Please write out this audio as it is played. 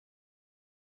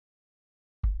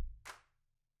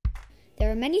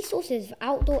There are many sources of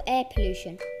outdoor air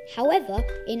pollution. However,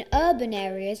 in urban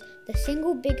areas, the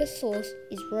single biggest source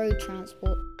is road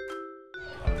transport.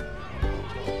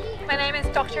 My name is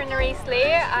Dr. Nerys Lee.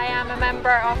 I am a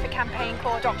member of a campaign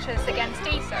called Doctors Against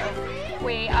DSO.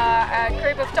 We are a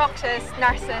group of doctors,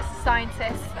 nurses,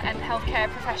 scientists and healthcare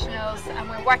professionals, and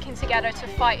we're working together to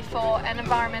fight for an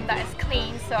environment that is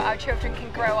clean so our children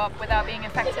can grow up without being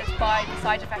affected by the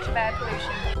side effects of air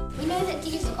pollution. We know that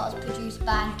diesel cars produce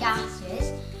bad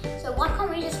gases, so why can't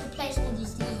we just replace all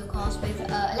these diesel cars with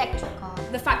electric cars?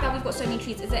 The fact that we've got so many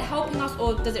trees, is it helping us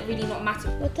or does it really not matter?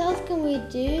 What else can we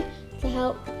do to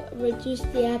help reduce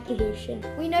the air pollution?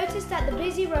 We noticed that the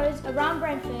busy roads around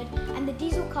Brentford and the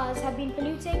diesel cars have been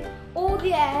polluting all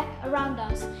the air around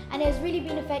us, and it has really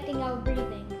been affecting our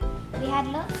breathing. We had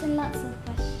lots and lots of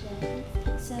questions,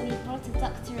 so we brought a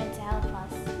doctor in to help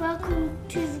us. Welcome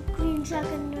to the Green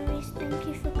Dragon, Nerys. Thank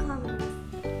you for coming.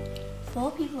 For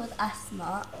people with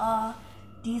asthma, are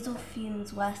diesel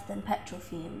fumes worse than petrol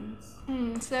fumes?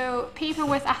 So people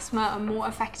with asthma are more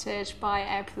affected by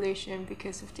air pollution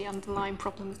because of the underlying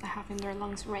problems they have in their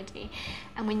lungs already.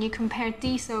 And when you compare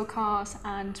diesel cars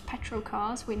and petrol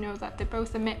cars, we know that they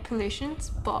both emit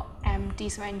pollutants, but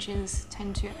diesel engines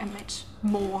tend to emit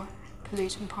more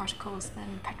pollutant particles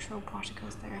than petrol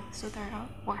particles there, so they're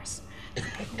worse for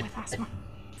people with asthma.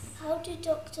 How do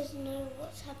doctors know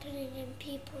what's happening in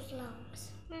people's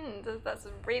lungs? That's a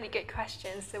really good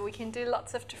question. So we can do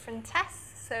lots of different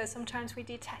tests. So sometimes we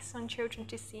do tests on children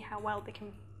to see how well they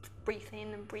can breathe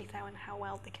in and breathe out and how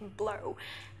well they can blow.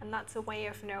 And that's a way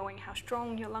of knowing how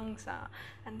strong your lungs are.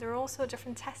 And there are also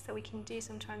different tests that we can do.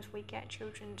 Sometimes we get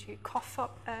children to cough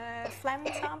up a phlegm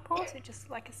sample, so just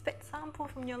like a spit sample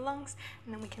from your lungs,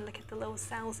 and then we can look at the little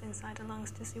cells inside the lungs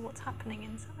to see what's happening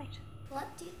inside.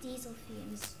 What do diesel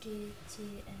fumes do to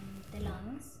the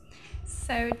lungs?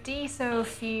 So diesel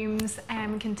fumes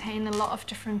contain a lot of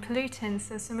different pollutants.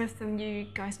 So some of them you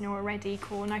guys know already,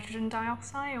 called nitrogen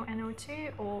dioxide or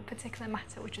NO2, or particulate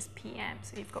matter, which is PM.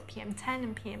 So you've got PM10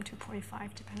 and PM2.5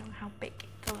 depending on how big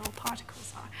the little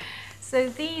particles are. So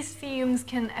these fumes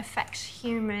can affect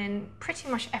human pretty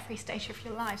much every stage of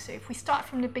your life. So if we start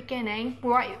from the beginning,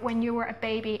 right when you were a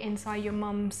baby inside your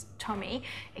mum's tummy,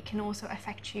 it can also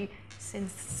affect you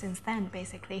since then,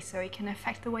 basically. So it can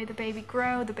affect the way the baby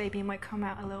grows. The baby might come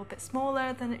out a little bit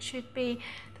smaller than it should be.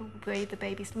 The way the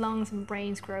baby's lungs and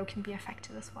brains grow can be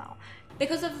affected as well.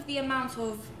 Because of the amount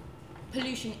of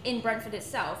pollution in Brentford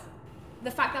itself,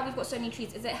 the fact that we've got so many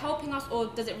trees, is it helping us or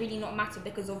does it really not matter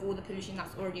because of all the pollution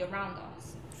that's already around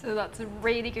us? So that's a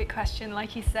really good question.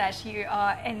 Like you said, you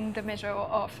are in the middle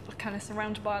of kind of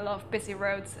surrounded by a lot of busy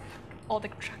roads, all the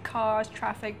cars,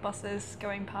 traffic, buses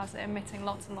going past, emitting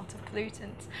lots and lots of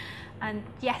pollutants. And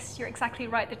yes, you're exactly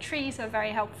right, the trees are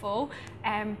very helpful,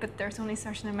 but there's only a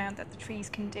certain amount that the trees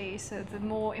can do. So the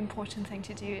more important thing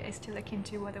to do is to look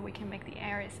into whether we can make the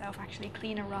air itself actually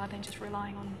cleaner rather than just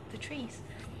relying on the trees.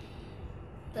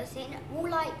 But saying all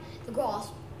like the grass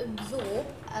absorb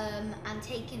and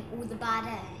take in all the bad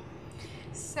air.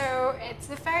 So it's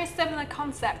a very similar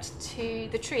concept to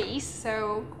the trees.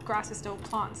 So grass is still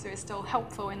plants, so it's still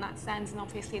helpful in that sense. And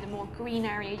obviously the more green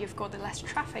area you've got, the less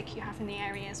traffic you have in the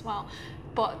area as well.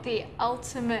 But the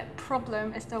ultimate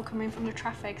problem is still coming from the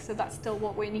traffic, so that's still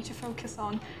what we need to focus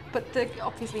on. But the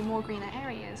obviously more greener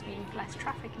areas mean less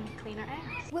traffic and cleaner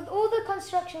air. With all the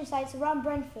construction sites around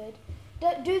Brentford,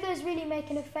 do those really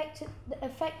make an effect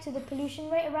to the pollution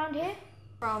rate around here?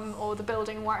 From all the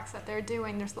building works that they're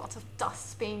doing, there's lots of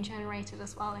dust being generated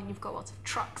as well, and you've got lots of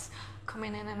trucks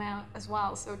coming in and out as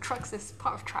well. So trucks is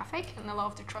part of traffic, and a lot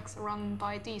of the trucks are run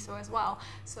by diesel as well.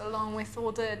 So along with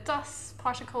all the dust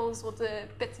particles, all the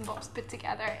bits and bobs put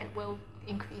together, it will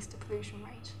increase the pollution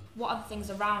rate. What other things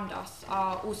around us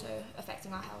are also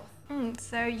affecting our health?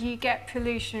 So you get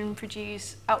pollution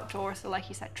produced outdoors, so like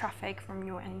you said, traffic from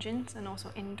your engines, and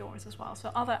also indoors as well.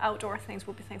 So other outdoor things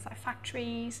will be things like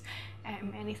factories,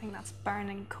 anything that's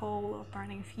burning coal or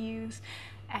burning fuels.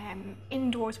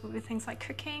 Indoors will be things like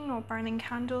cooking or burning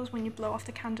candles. When you blow off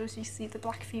the candles, you see the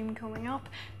black fume going up.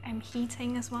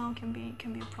 Heating as well can be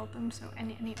a problem, so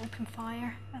any open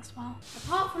fire as well.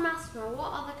 Apart from asthma,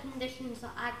 what other conditions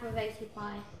are aggravated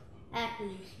by air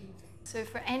pollution? So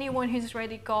for anyone who's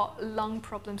already got lung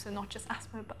problems, so not just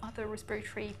asthma but other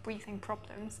respiratory breathing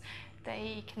problems,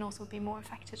 they can also be more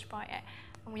affected by it.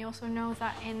 And we also know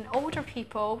that in older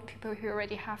people who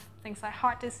already have things like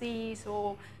heart disease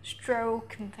or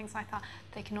stroke and things like that,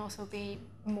 they can also be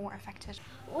more affected.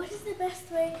 What is the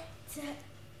best way to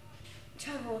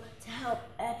travel to help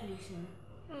air pollution?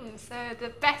 So the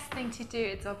best thing to do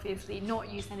is obviously not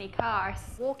use any cars.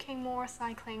 Walking more,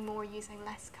 cycling more, using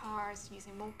less cars,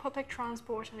 using more public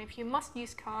transport, and if you must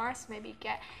use cars, maybe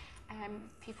get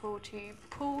people to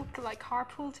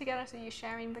carpool together, so you're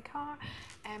sharing the car.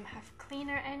 Have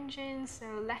cleaner engines, so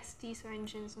less diesel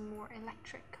engines and more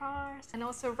electric cars. And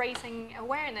also raising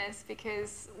awareness,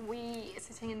 because we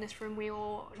sitting in this room, we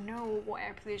all know what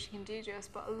air pollution can do to us,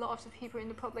 but a lot of the people in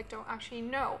the public don't actually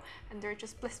know, and they're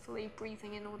just blissfully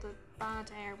breathing in all the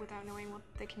bad air without knowing what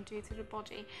they can do to the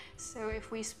body. So if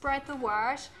we spread the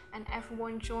word and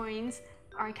everyone joins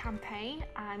our campaign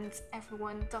and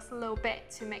everyone does a little bit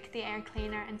to make the air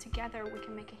cleaner, and together we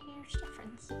can make a huge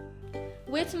difference.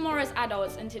 We're tomorrow's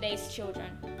adults and today's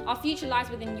children. Our future lies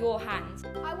within your hands.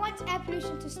 I want air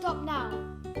pollution to stop now.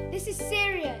 This is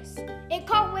serious. It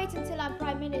can't wait until I'm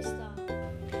Prime Minister.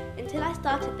 Until I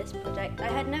started this project, I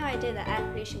had no idea that air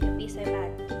pollution could be so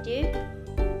bad. Did you?